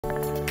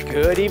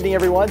Good evening,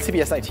 everyone.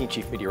 CBS 19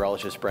 Chief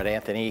Meteorologist Brett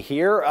Anthony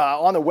here.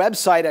 On the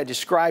website, I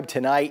described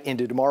tonight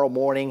into tomorrow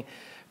morning,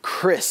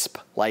 crisp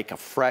like a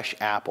fresh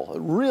apple.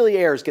 It really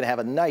air is going to have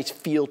a nice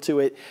feel to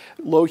it.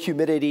 Low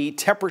humidity,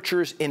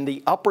 temperatures in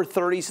the upper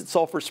 30s at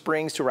Sulphur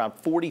Springs to around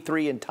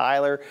 43 in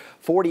Tyler,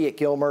 40 at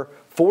Gilmer,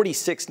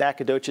 46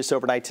 Nacogdoches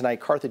overnight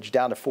tonight. Carthage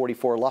down to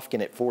 44,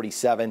 Lufkin at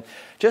 47.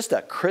 Just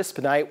a crisp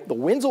night. The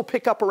winds will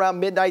pick up around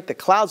midnight. The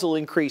clouds will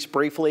increase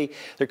briefly.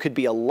 There could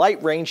be a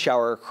light rain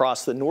shower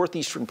across the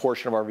northeastern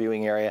portion of our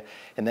viewing area,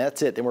 and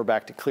that's it. Then we're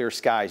back to clear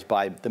skies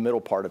by the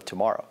middle part of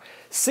tomorrow.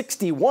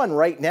 61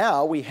 right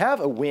now. We have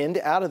a wind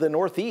out of the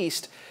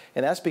northeast,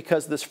 and that's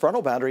because this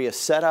frontal boundary is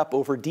set up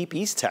over deep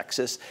East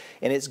Texas,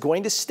 and it's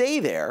going to stay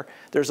there.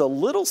 There's a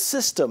little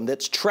system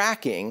that's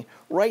tracking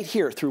right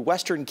here through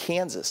western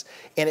Kansas,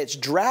 and it's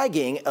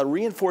dragging a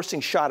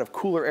reinforcing shot of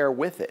cooler air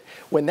with it.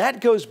 When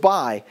that goes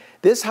by,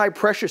 this high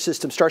pressure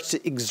system starts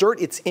to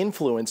exert its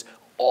influence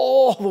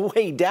all the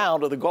way down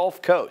to the Gulf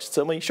Coast.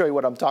 So let me show you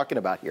what I'm talking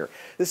about here.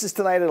 This is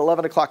tonight at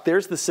 11 o'clock.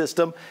 There's the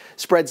system.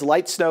 Spreads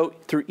light snow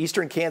through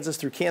eastern Kansas,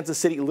 through Kansas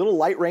City. A little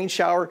light rain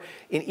shower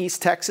in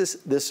East Texas.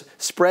 This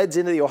spreads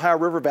into the Ohio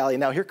River Valley.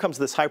 Now here comes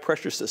this high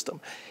pressure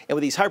system. And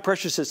with these high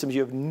pressure systems,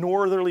 you have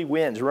northerly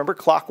winds. Remember,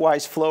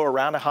 clockwise flow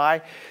around a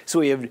high.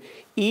 So we have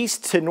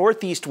east to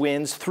northeast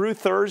winds through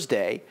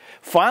Thursday.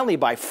 Finally,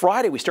 by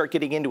Friday, we start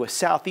getting into a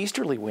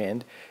southeasterly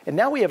wind. And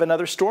now we have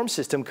another storm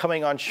system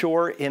coming on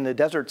shore in the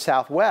desert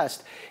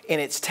southwest,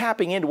 and it's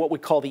tapping into what we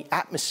call the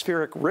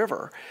atmospheric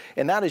river.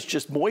 And that is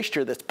just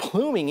moisture that's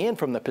pluming in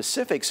from the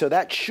Pacific. So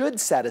that should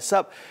set us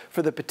up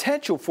for the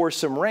potential for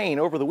some rain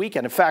over the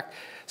weekend. In fact,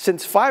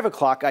 since 5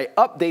 o'clock, I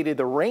updated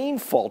the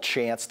rainfall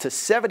chance to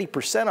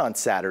 70% on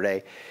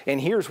Saturday.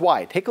 And here's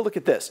why. Take a look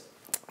at this.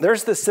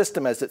 There's the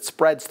system as it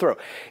spreads through.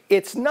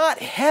 It's not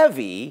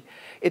heavy.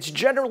 It's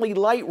generally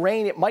light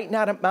rain. It might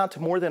not amount to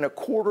more than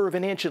 1/4 of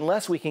an inch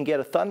unless we can get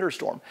a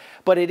thunderstorm.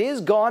 But it is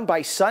gone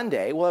by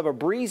Sunday. We'll have a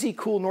breezy,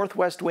 cool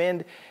northwest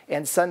wind,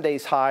 and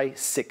Sunday's high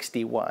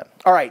 61.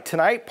 All right,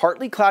 tonight,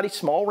 partly cloudy,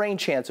 small rain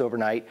chance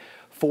overnight.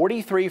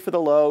 43 for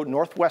the low.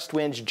 Northwest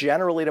winds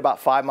generally at about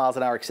 5 miles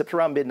an hour, except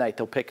around midnight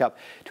they'll pick up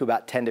to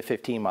about 10 to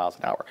 15 miles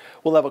an hour.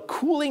 We'll have a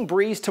cooling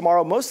breeze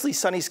tomorrow, mostly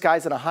sunny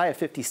skies and a high of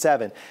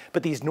 57.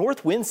 But these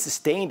north winds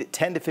sustained at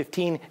 10 to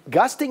 15,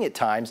 gusting at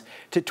times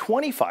to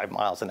 25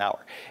 miles an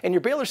hour. And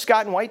your Baylor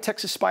Scott and White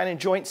Texas Spine and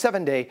Joint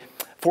 7-day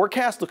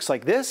forecast looks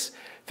like this.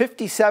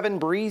 57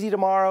 breezy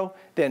tomorrow,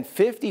 then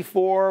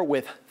 54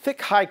 with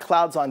thick high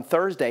clouds on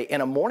Thursday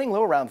and a morning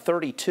low around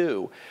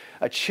 32.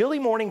 A chilly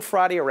morning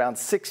Friday around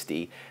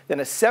 60, then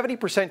a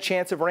 70%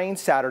 chance of rain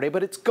Saturday,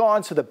 but it's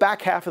gone, so the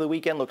back half of the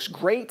weekend looks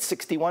great.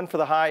 61 for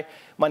the high.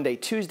 Monday,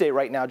 Tuesday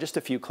right now, just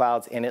a few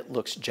clouds, and it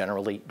looks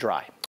generally dry.